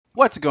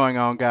What's going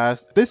on,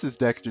 guys? This is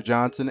Dexter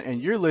Johnson,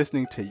 and you're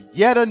listening to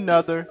yet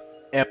another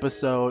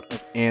episode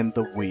of In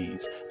the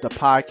Weeds, the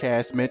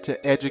podcast meant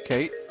to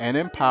educate and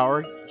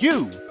empower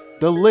you,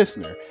 the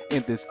listener,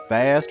 in this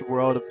vast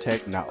world of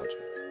technology.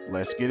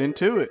 Let's get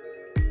into it.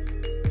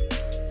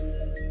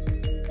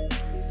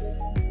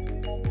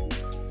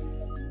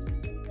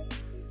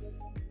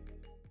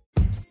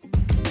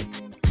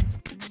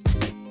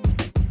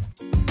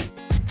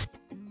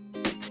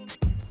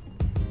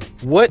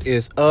 What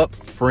is up,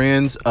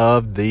 friends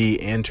of the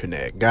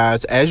internet?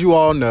 Guys, as you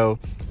all know,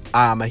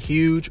 I'm a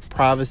huge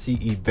privacy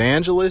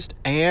evangelist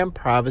and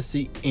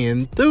privacy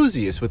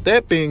enthusiast. With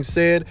that being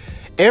said,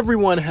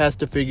 everyone has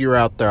to figure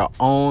out their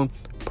own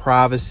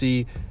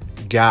privacy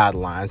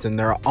guidelines and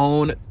their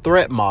own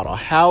threat model.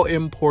 How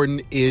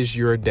important is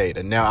your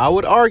data? Now, I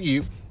would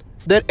argue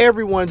that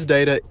everyone's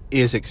data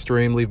is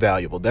extremely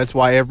valuable. That's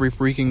why every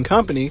freaking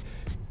company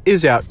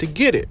is out to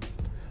get it.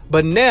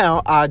 But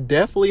now I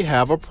definitely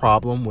have a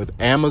problem with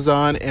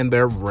Amazon and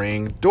their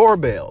Ring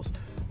doorbells.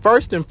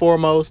 First and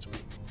foremost,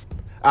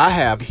 I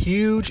have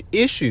huge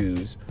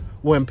issues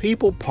when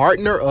people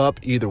partner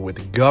up either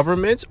with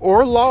governments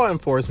or law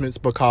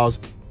enforcement, because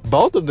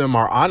both of them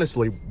are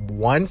honestly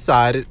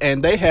one-sided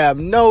and they have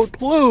no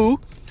clue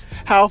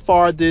how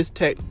far this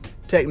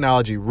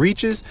technology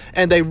reaches,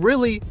 and they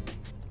really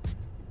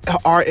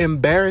are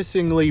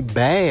embarrassingly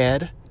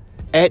bad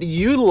at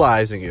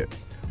utilizing it.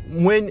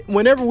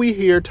 Whenever we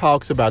hear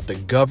talks about the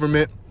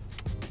government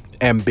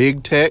and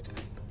big tech,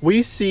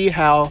 we see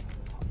how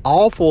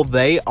awful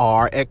they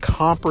are at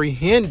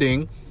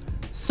comprehending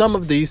some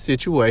of these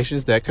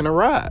situations that can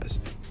arise.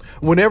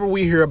 Whenever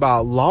we hear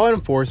about law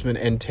enforcement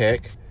and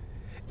tech,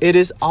 it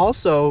is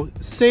also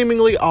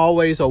seemingly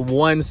always a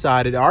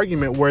one-sided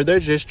argument where they're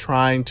just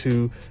trying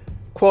to,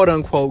 quote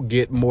unquote,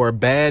 get more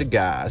bad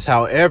guys.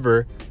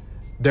 However,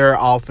 they're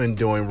often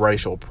doing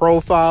racial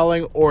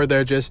profiling, or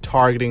they're just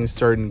targeting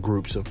certain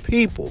groups of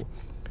people.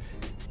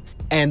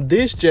 And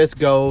this just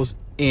goes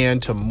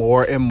into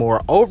more and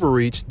more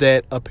overreach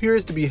that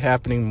appears to be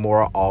happening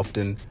more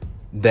often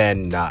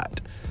than not.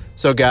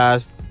 So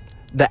guys,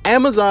 the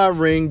Amazon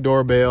Ring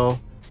doorbell,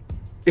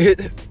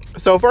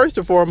 so first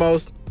and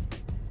foremost,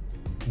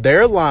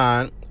 their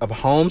line of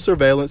home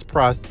surveillance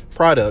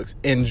products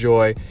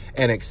enjoy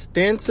an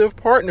extensive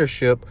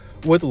partnership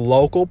with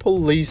local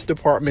police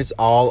departments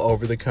all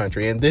over the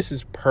country. And this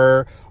is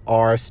per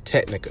Ars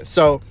Technica.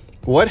 So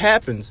what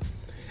happens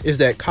is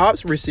that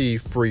cops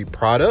receive free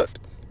product,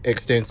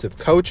 extensive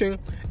coaching,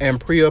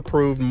 and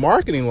pre-approved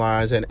marketing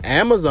lines, and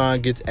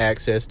Amazon gets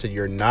access to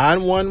your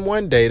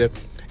 911 data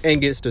and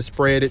gets to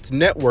spread its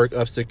network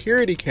of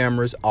security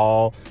cameras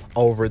all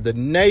over the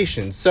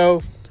nation.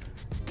 So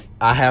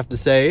I have to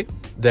say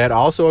that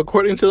also,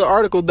 according to the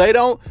article, they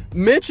don't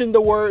mention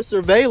the word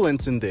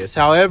surveillance in this.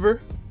 However,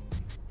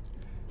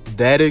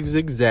 that is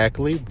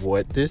exactly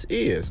what this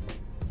is.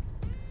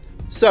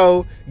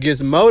 So,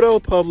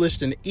 Gizmodo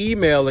published an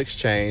email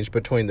exchange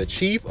between the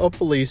chief of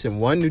police in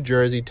one New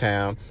Jersey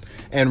town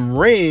and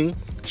Ring,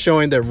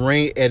 showing that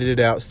Ring edited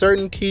out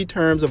certain key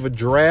terms of a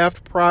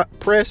draft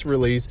press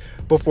release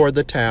before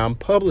the town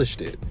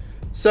published it.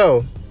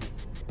 So,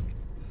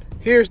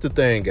 here's the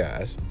thing,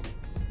 guys.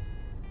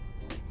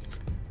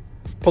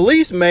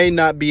 Police may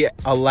not be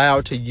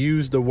allowed to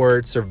use the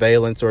word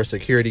surveillance or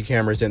security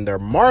cameras in their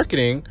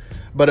marketing,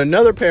 but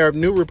another pair of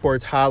new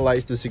reports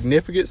highlights the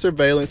significant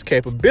surveillance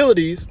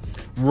capabilities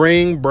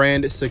Ring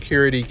branded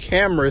security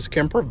cameras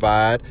can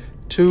provide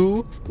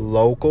to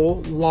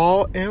local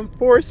law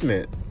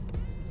enforcement.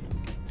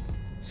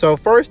 So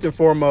first and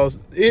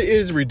foremost, it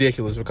is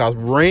ridiculous because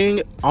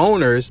Ring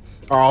owners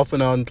are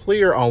often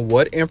unclear on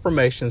what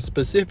information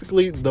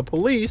specifically the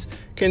police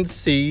can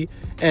see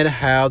and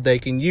how they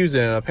can use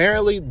it. And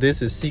apparently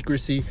this is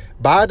secrecy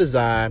by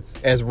design,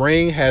 as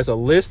Ring has a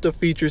list of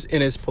features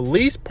in its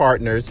police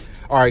partners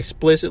are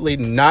explicitly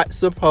not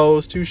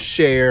supposed to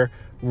share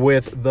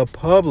with the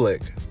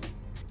public.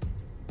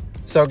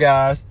 So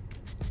guys,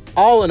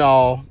 all in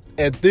all,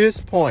 at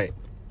this point,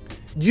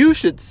 you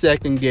should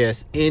second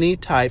guess any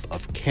type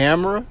of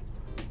camera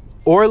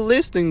or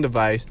listening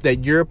device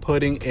that you're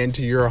putting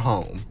into your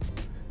home.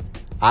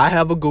 I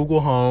have a Google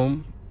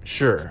Home,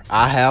 sure.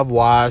 I have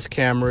Wyze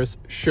cameras,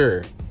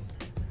 sure.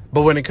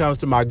 But when it comes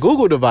to my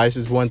Google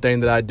devices, one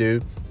thing that I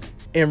do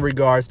in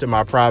regards to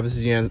my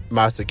privacy and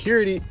my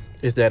security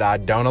is that I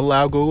don't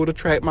allow Google to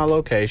track my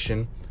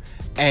location,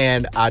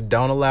 and I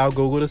don't allow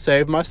Google to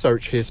save my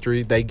search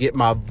history. They get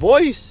my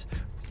voice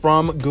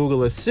from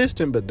Google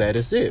Assistant, but that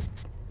is it.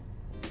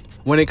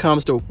 When it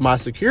comes to my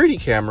security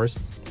cameras,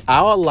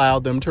 I'll allow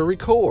them to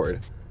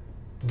record,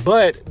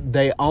 but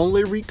they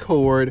only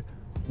record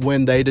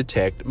when they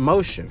detect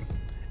motion.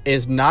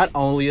 It's not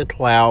only a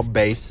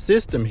cloud-based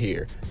system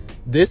here.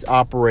 This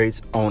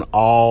operates on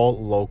all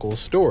local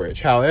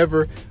storage.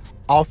 However,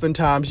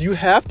 oftentimes you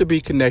have to be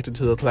connected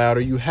to the cloud,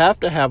 or you have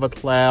to have a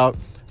cloud,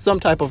 some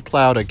type of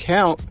cloud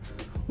account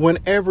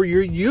whenever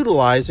you're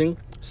utilizing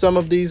some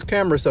of these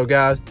cameras. So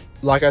guys,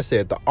 like I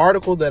said, the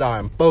article that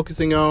I'm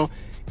focusing on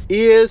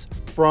is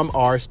from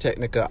Ars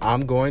Technica.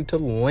 I'm going to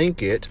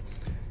link it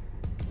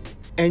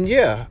And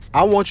yeah,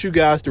 I want you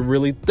guys to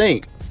really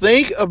think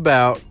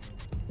about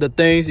the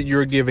things that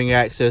you're giving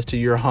access to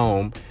your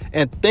home,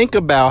 and think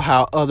about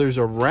how others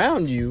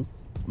around you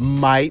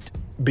might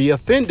be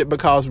offended,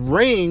 because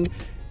Ring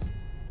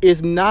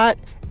is not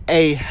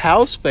a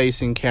house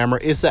facing camera,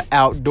 it's an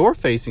outdoor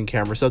facing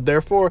camera. So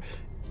therefore,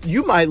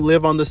 you might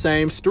live on the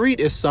same street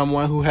as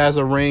someone who has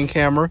a Ring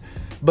camera,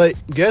 but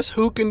guess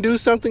who can do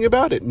something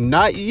about it?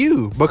 Not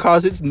you,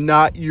 because it's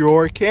not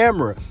your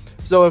camera.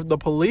 So if the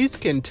police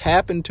can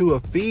tap into a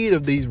feed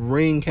of these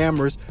Ring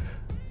cameras,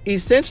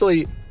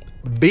 essentially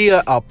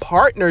via a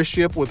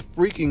partnership with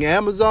freaking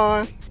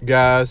Amazon,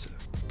 guys,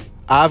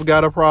 I've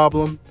got a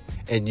problem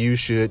and you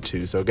should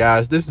too. So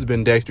guys, this has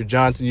been Dexter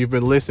Johnson. You've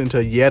been listening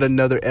to yet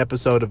another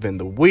episode of In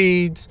the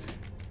Weeds.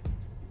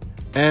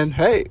 And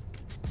hey,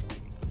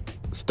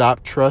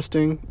 stop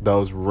trusting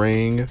those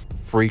Ring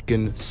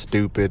freaking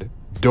stupid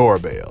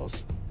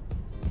doorbells.